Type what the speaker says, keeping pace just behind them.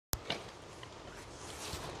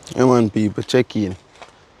Hey man, people, check in.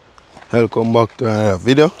 Welcome back to another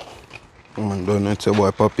video. Man, don't know it's your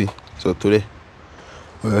boy Poppy. So today,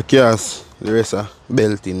 we're cast the rest of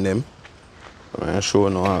belt in them. I'm gonna show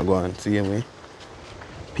now how I go and see me.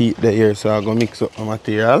 Pete the here, so I go mix up my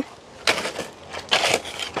material.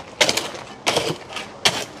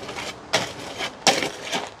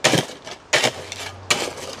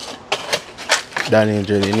 Danny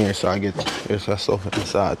drill in here, so I get this stuff and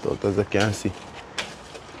sort out. As you can see,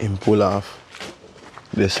 him pull off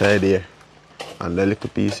this side here and the little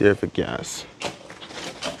piece here for cast.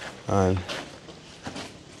 And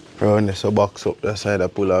round this a box up the side I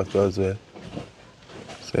pull off as well.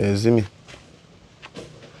 So you see me?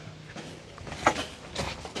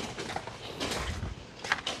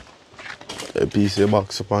 A piece of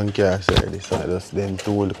box up on cast already, so I just then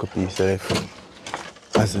two little pieces left.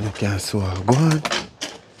 As you can see what I go on.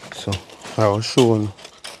 So I will show you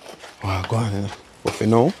what I go on. But for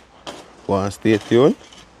now, go and stay tuned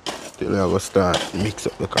till I go start mix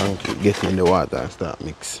up the concrete, get in the water and start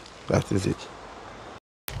mix. That is it.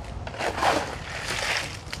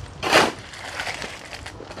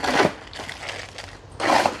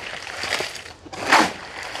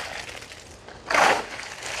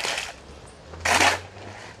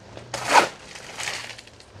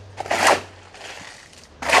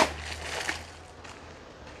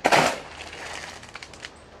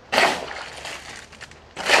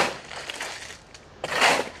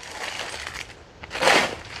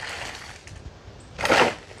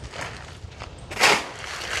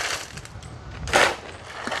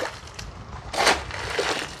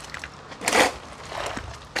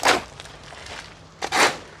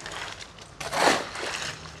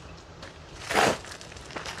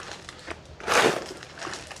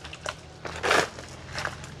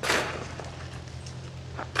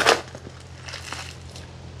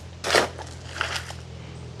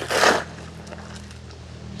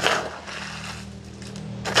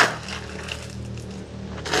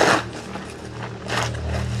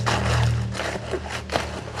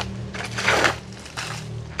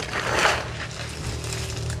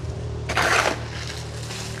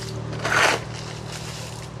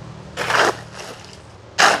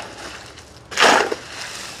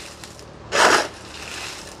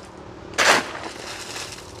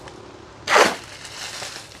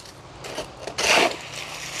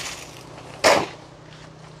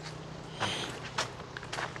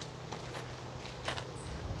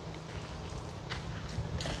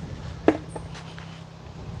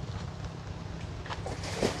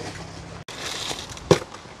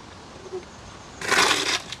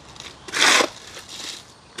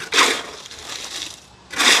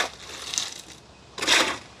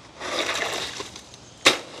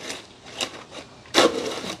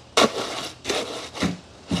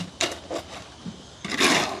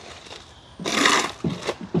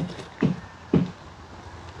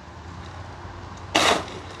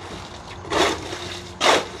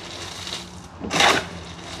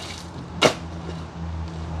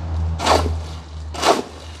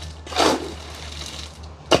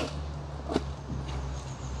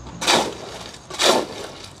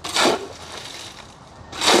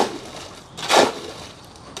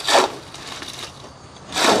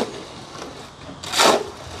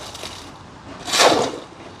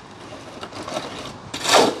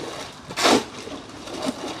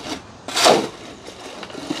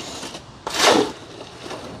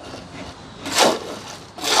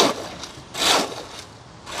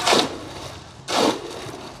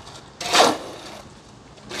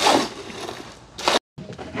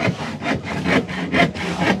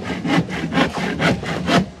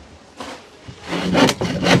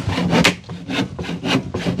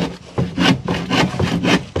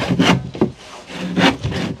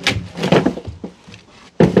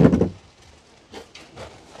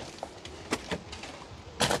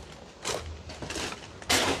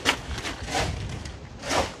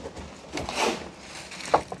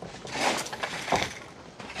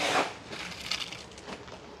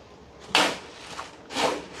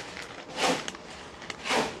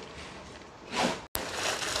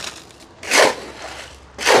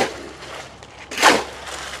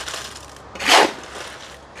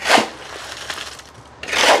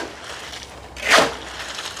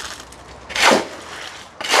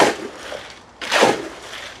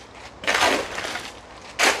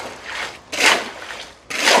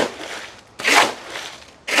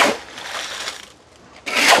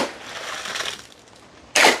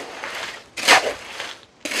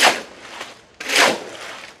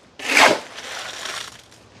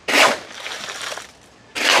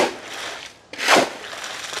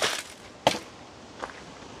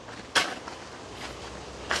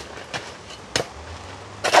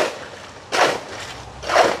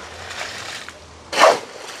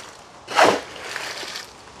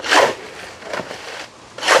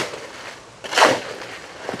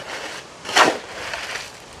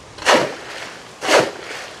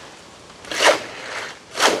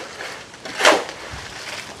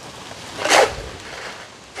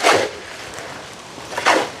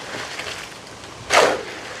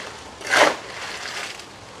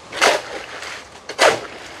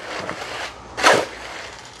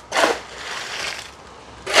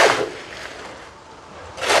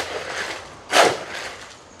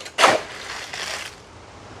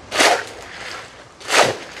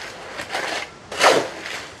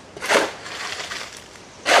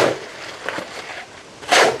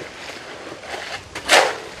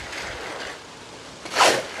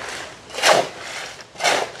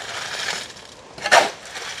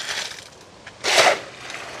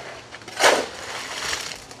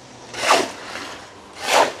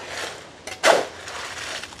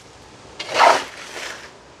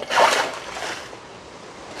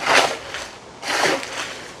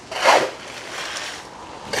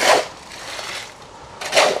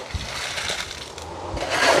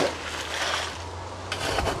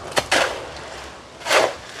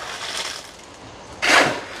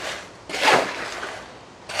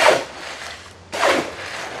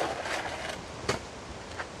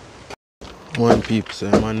 One people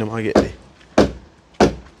say man them I get the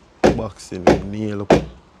box in the nail up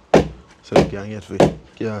so they can get the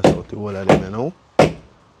cast out the whole of them, you know.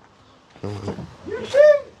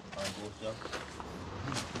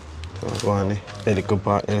 So go on the medical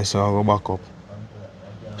part then so I go back up.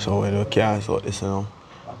 So when we cast out this now,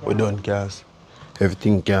 we done cast.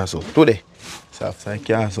 Everything cast out today. So after I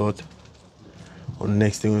cast out, the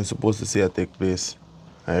next thing we're supposed to see take place,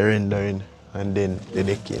 I rendering and then the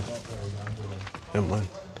decking. Yeah man.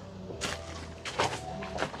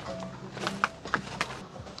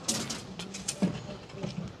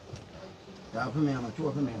 Yeah, for me, I'm a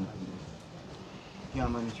two for me, man.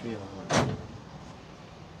 Can't manage for you, man.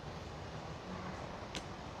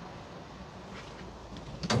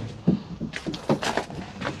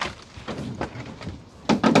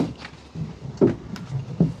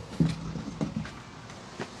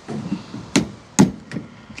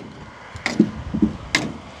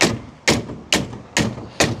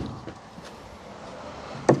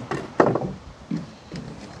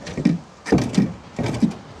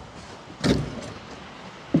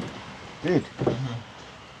 Wait.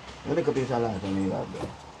 You look a piece of light on me, lad.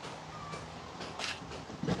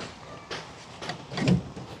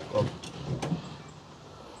 Come.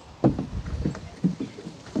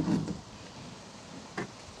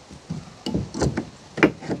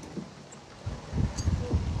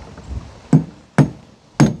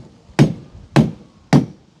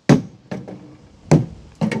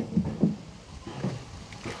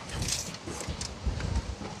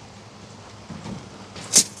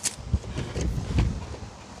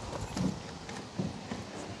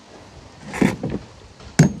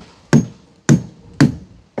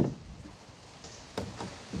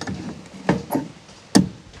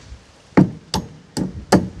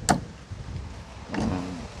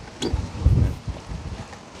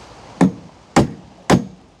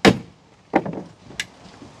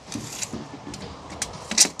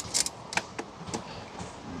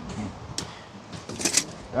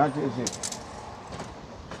 That is it.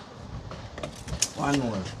 One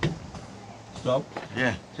more. Stop?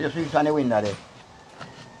 Yeah. See if it's on the window there.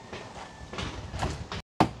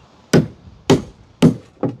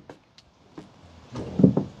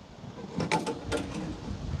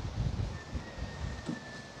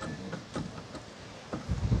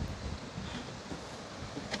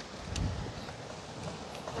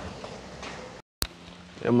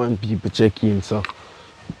 Yeah man, people check in so.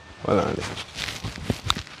 Hold on there.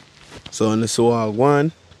 So on the swag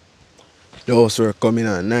one, the house work coming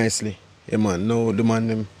on nicely. Yeah man, now the man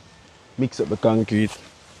them mix up the concrete,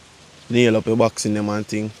 nail up the box in them and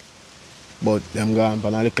thing. But them gone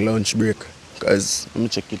on a little lunch break. Cause let me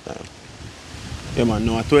check it time. Yeah man,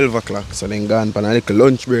 now at 12 o'clock. So then gone on a little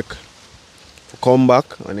lunch break. Come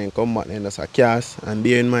back and then come back and there's a cast. And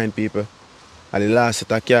bear in mind people, at the last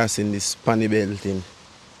set of cast in this panny belt thing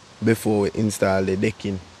before we install the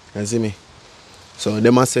decking. You see me? So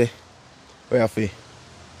they must say we have to,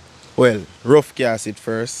 well, rough cast it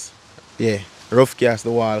first. Yeah, rough cast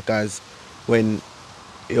the wall cause when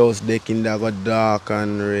the house decking that got dark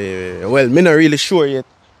and well, me not really sure yet.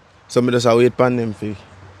 So me just wait for them to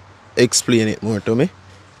explain it more to me.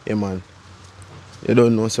 Yeah man. You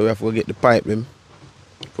don't know, so we have to go get the pipe them.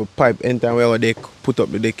 For pipe, anytime we have a deck, put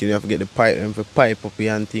up the decking, you have to get the pipe them for pipe up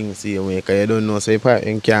here and things see because you don't know, so the pipe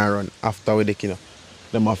them can't run after we decking.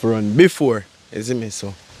 Them have to run before. You see me?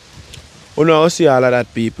 So you know, see all of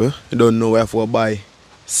that people, you don't know where to buy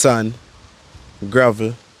sand,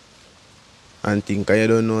 gravel and things. You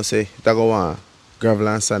don't know, say, you go want gravel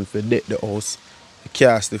and sand for deck the house,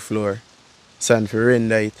 cast the floor, sand for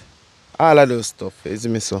render it, all of those stuff. You see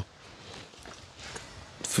me? So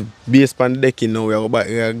based on the decking now, we are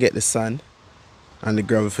to get the sand and the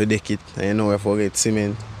gravel for deck it. And you know we have to get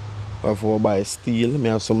cement. We have to buy steel. I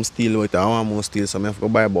have some steel with I want more steel, so I have to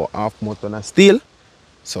buy about half more ton of steel.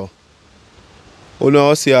 So we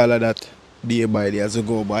now see all of that day by day as we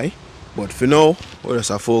go by. But for now, we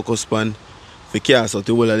just focus on the cast out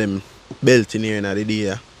the whole of them belt in here in the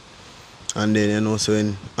day. And then you know, so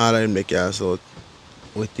when all of them they cast out,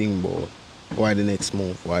 we think about why the next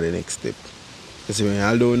move, why the next step. You see,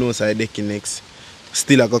 although we know side decking next,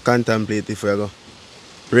 still I go contemplate if we go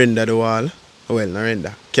render the wall. Well, not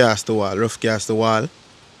render, cast the wall, rough cast the wall,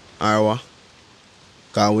 or what?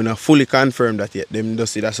 Because we not fully confirmed that yet. Them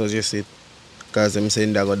just see that's what you see. Because them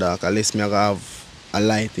saying they go dark, unless me I go have a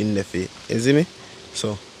light in the face. You see me?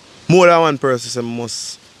 So, more than one person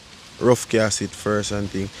must rough cast it first and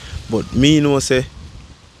thing. But me know say,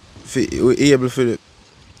 we able to,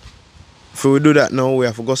 if we do that now, we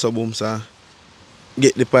have to go so boom, so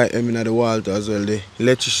get the pipe in the wall too as well, the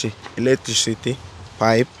electricity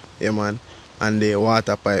pipe, yeah man, and the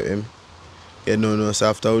water pipe him. You know, so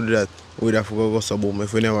after we do that, we'd have to go boom.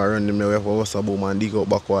 If we never run them, we have to go boom and dig out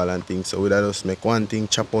back wall and things. So we'd just make one thing,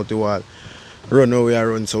 chop out the wall, run away and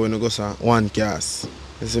run, so we go one cast.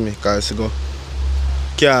 You see me? Because you go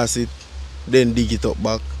cast it, then dig it up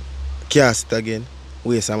back, cast it again,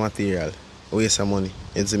 waste some material, waste some money.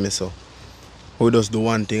 You see me? So we just do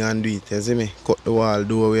one thing and do it. You see me? Cut the wall,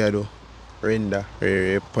 do what we do, render,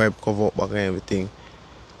 pipe cover up back and everything.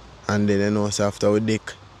 And then you know, so after we dig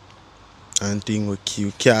and thing we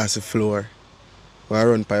cast the floor. We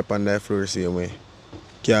run pipe on that floor same way.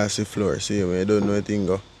 Cast the floor same way. You don't know anything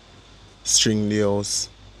go. String the house,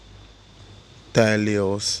 tile the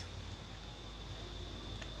house,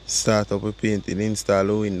 start up with painting, install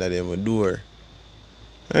a window, then a door.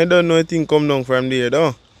 I don't know anything come down from there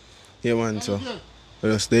though. Yeah man, so we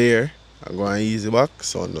just stay here and go and easy back,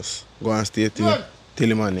 so just go and stay till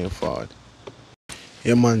the morning forward.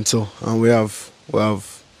 Yeah man, so and we have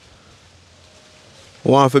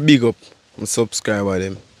want to big up my subscriber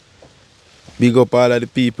them. Big up all of the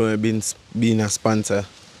people who have been a sponsor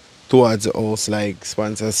towards the house, like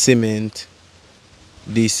sponsor cement.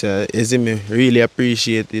 This you see me, really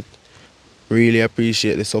appreciate it. Really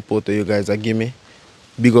appreciate the support that you guys are giving me.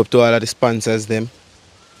 Big up to all of the sponsors them.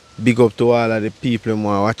 Big up to all of the people who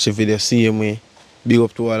watch the video same way. Big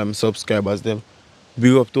up to all of my subscribers them.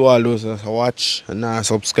 Big up to all those that watch and not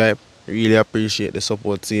subscribe. Really appreciate the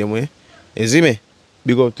support same way. You see me?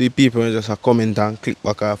 Big up to the people who just comment and click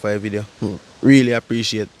back off a video. Really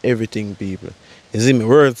appreciate everything, people. You see me?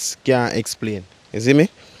 Words can't explain. You see me?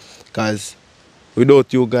 Because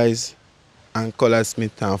without you guys and Color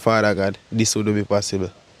Smith and Father God, this wouldn't be possible.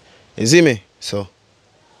 You see me? So,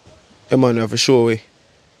 man, we have to show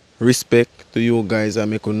respect to you guys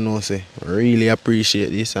and make you know, say, really appreciate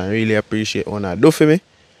this and really appreciate what I do for me.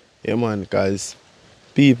 Yeah, man, because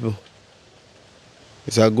people,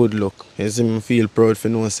 it's a good look. You see me, feel proud for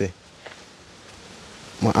know, say,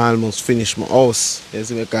 I almost finished my house. You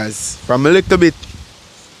see me, because from a little bit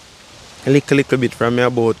from me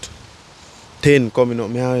about 10 coming up,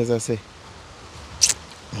 me always I say,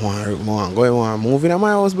 I want to move in my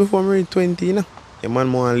house before I reach 20, you know. Yeah, man,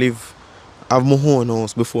 I want to have my own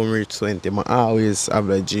house before I reach 20. I always have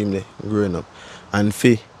that dream there, growing up. And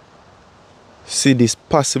see this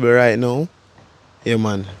possible right now, yeah,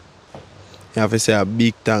 man. I have to say a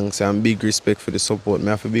big thanks and big respect for the support. I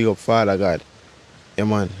have to big up Father God. Yeah,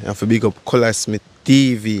 man. I have to big up Color Smith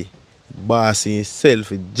TV, boss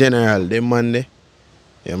himself, general, them man there.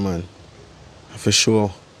 Yeah, man. I have to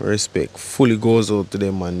show respect. Fully goes out to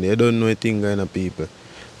them, man. They don't know anything going on, people.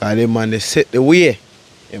 And them man, they set the way.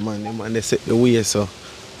 Yeah, man. Them man, they set the way, so.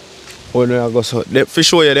 When I go so, for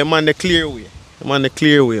sure, yeah, them man, they clear way. Them man, they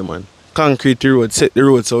clear way, man. Concrete the road, set the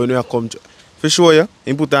road, so when you come to. For sure, yeah.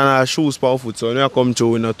 He put on our shoes for foot, so when you come to,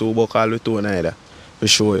 we not to buck all the toe neither. For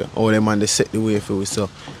sure, yeah. All them man, they set the way for us, so.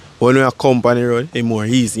 When we come on the road, it's more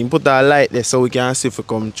easy. He put a light there so we can see if we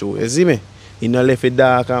come through. You see me? He not left it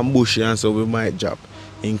dark and bushy and so we might drop.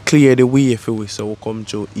 He clear the way for we so we come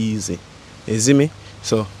through easy. You see me?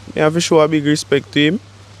 So, I have to show a big respect to him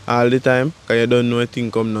all the time. Because you don't know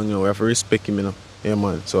anything come down here. We have to respect him, you know. Yeah,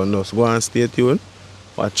 man. So, just go and stay tuned.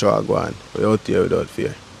 Watch how I go on. We're out here without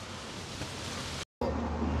fear.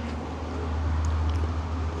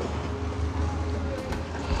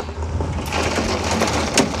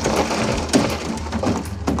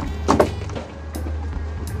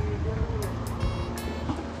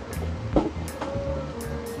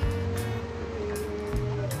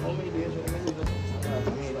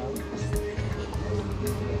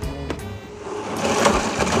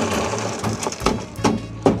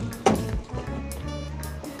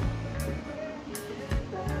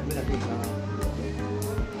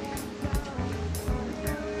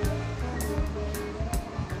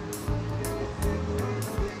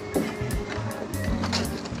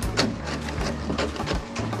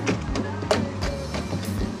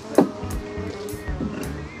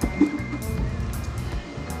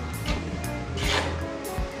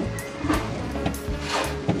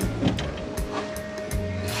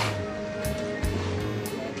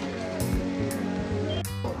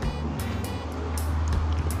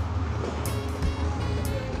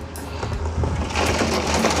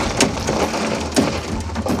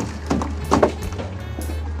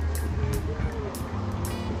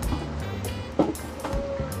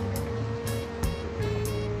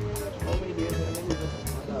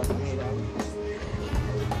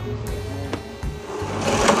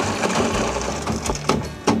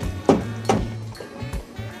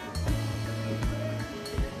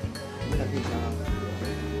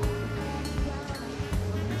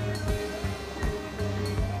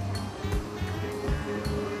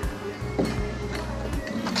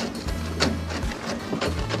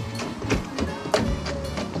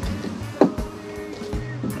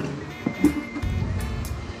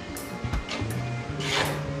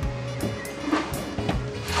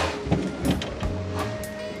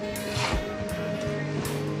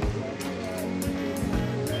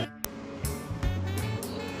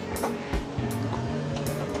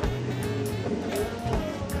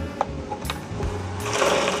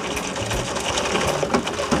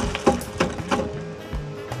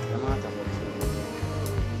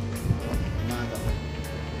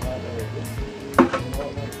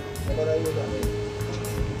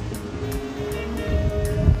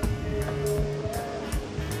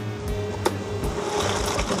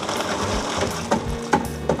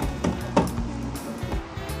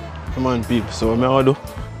 Come on people, so what I do,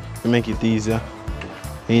 to make it easier.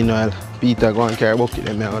 You know, Peter go and carry a bucket,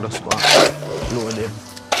 then I just go and load them.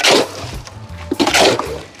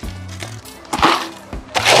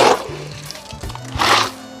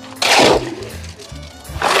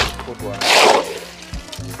 Put one.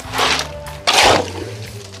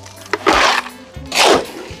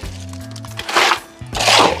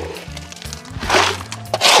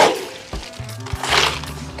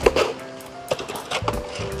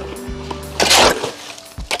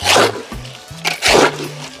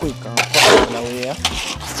 Quick and fast the way, yeah.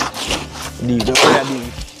 Deep the way I do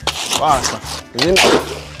it. Faster. Isn't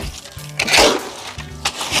it?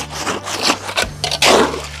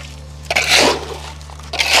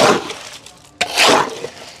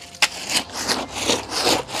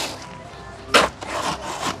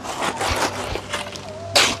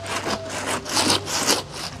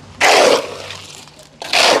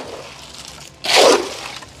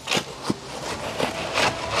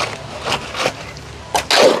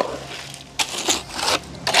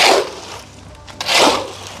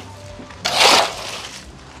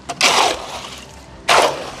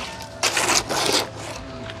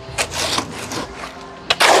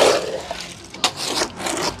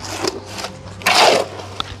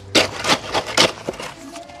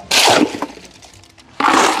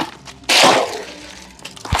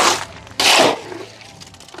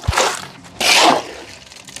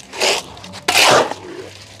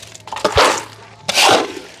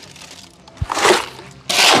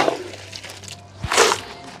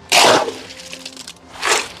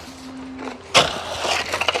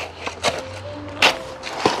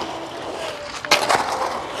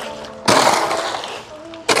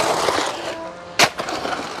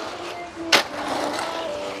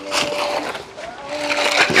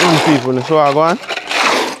 People, so I go on.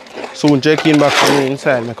 Soon check in back from the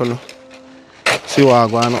inside, I can see what I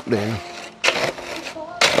go on up there. You know.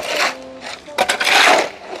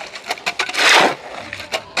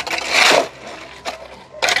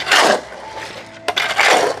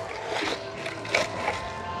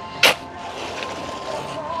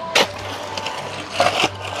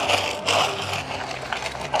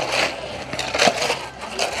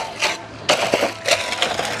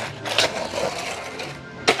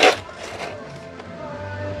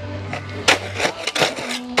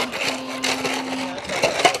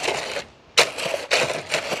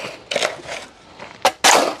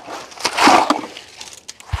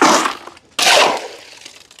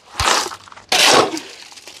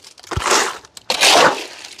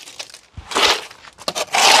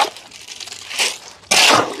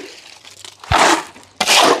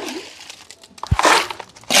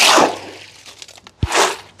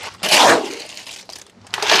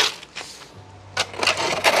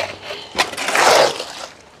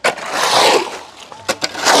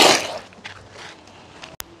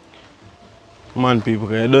 Man, people,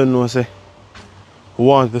 I don't know, say, we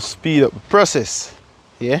want to speed up the process,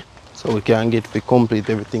 yeah, so we can get to complete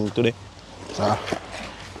everything today. So,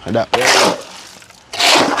 that way.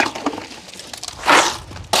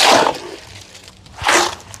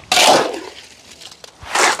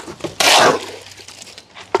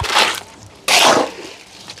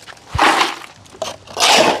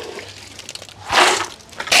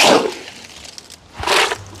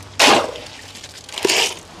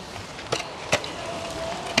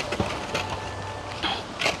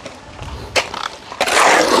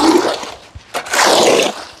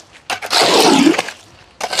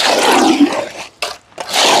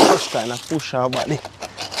 Kind of push our body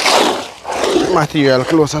material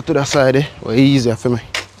closer to the side, or easier for me.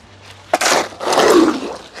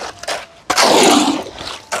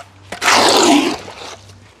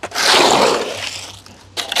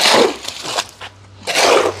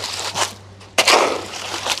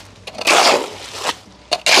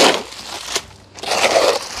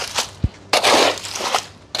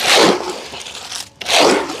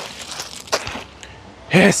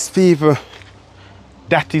 Yes, people.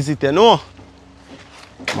 That is it, you know.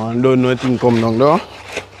 Man, don't know anything come down there.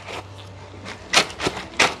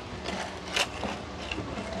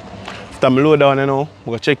 After I load down, you know, I'm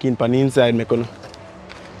going to check in on the inside, I can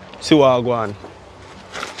see what I go on.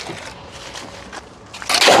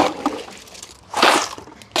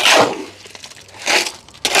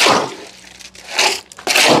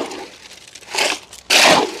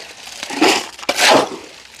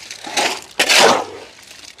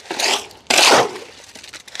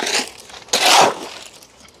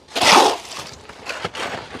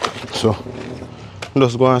 So,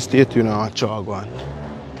 just go and stay tuned and watch how I go on.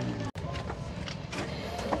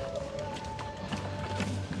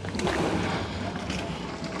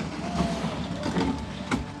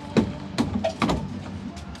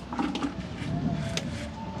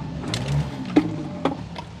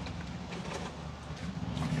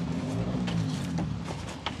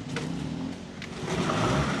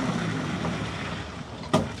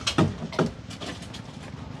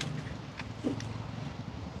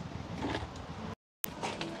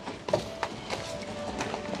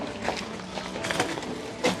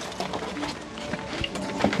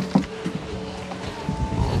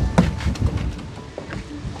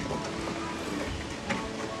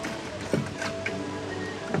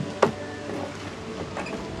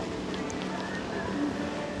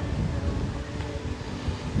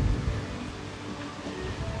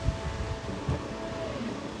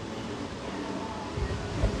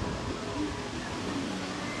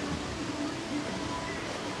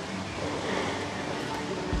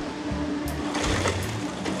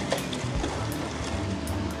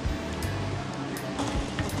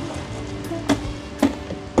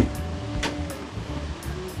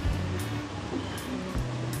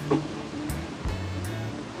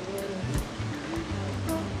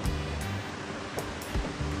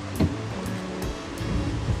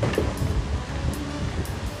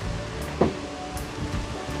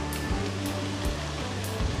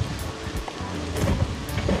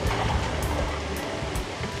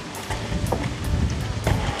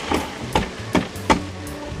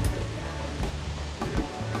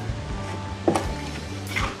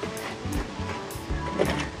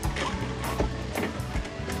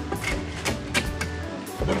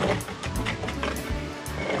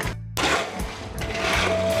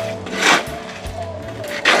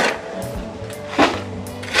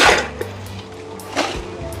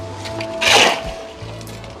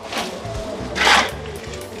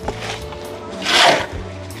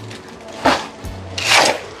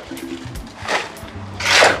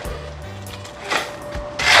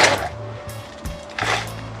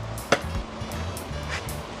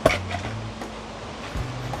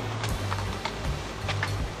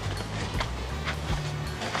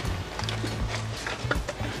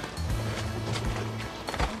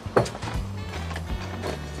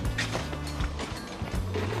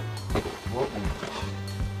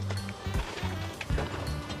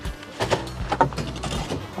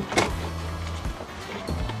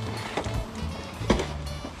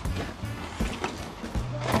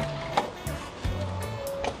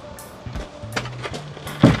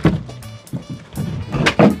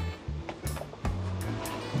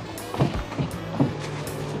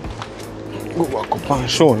 Go back up and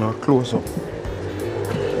show now, close up.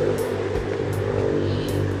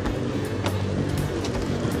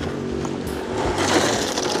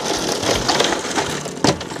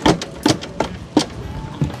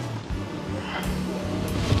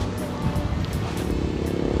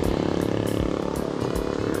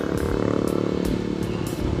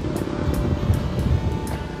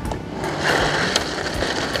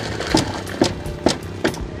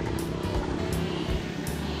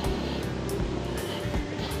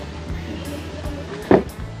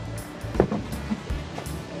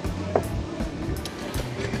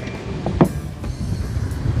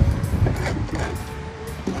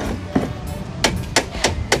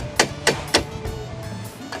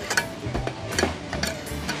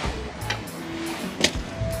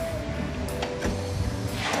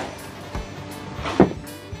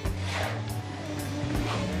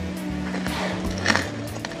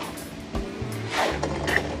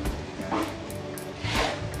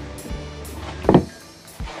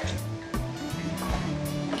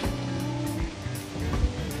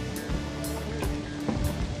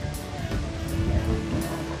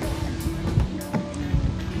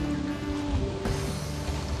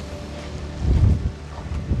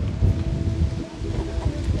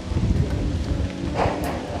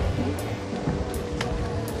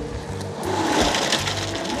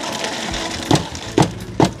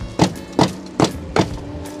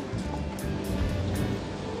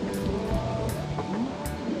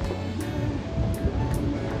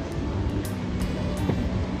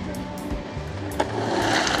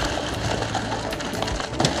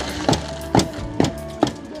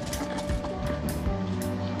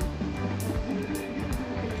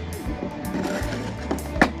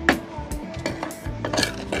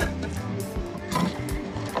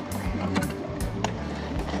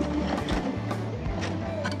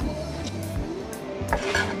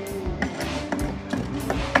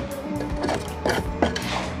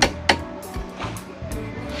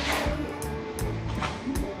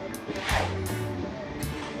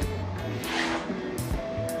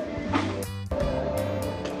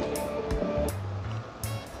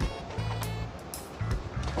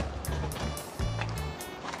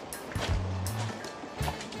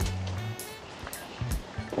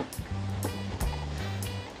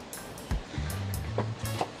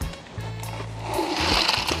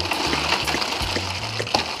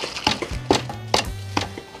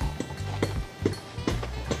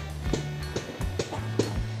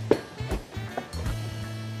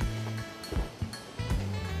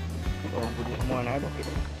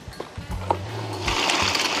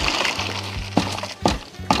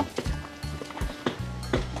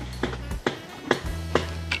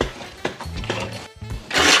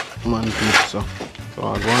 Man, so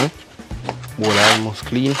I go on. Bowl almost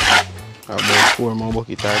clean. About 4 more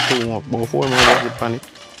buckets or 2 more, about 4 more buckets on it.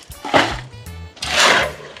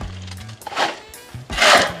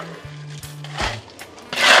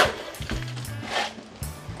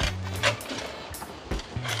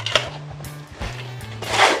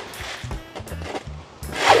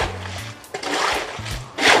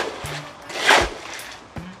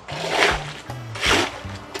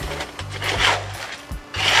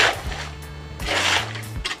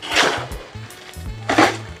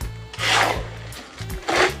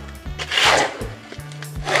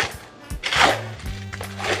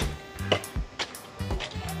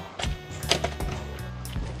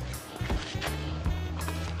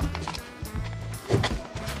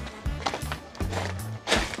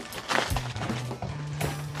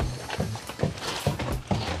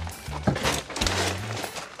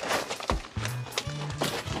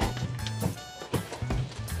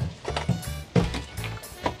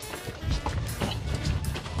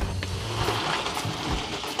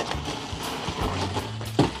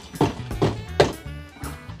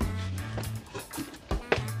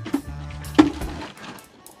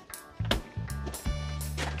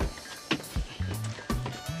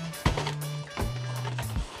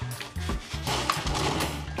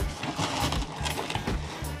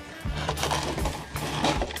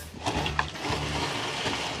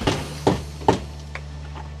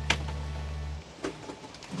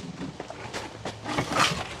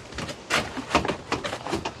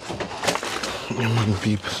 Yeah, man,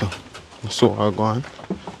 people, so I go on.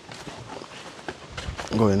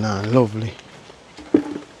 Going on lovely.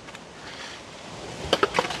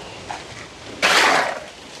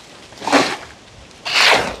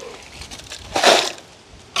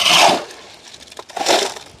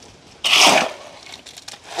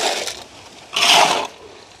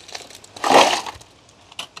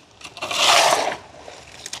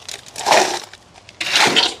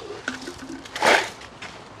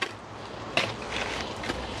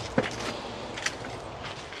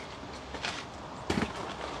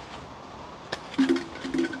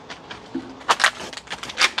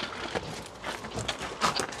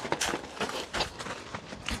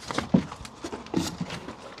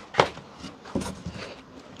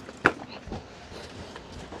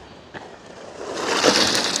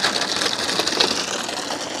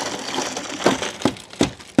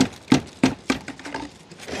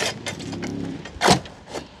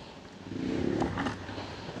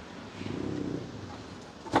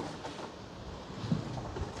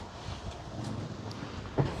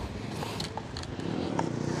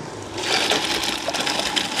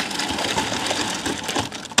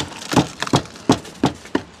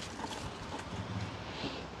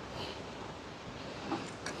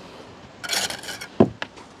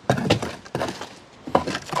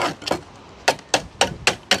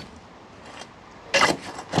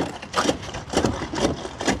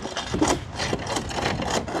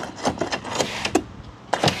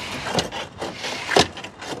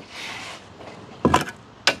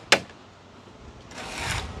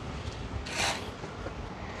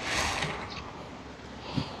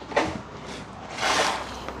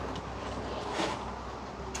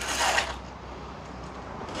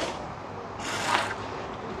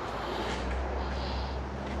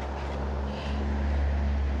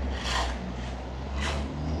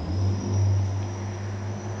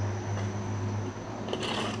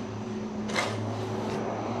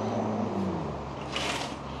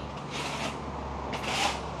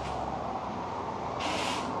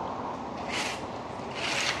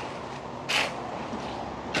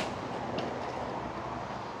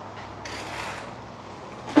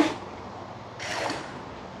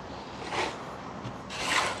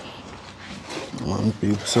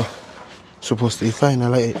 People, so supposed to be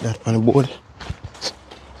final like that on the board.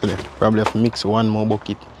 So then probably have to mix one more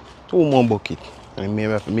bucket, two more bucket, and then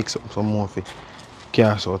maybe have to mix up some more for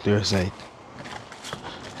cast out their side.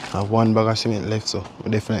 I have one bag of cement left, so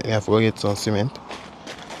we definitely have to go get some cement.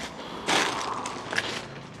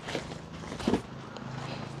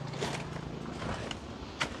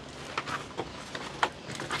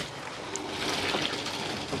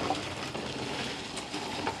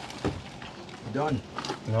 Done.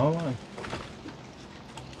 No, man.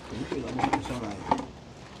 You feel like it's alright.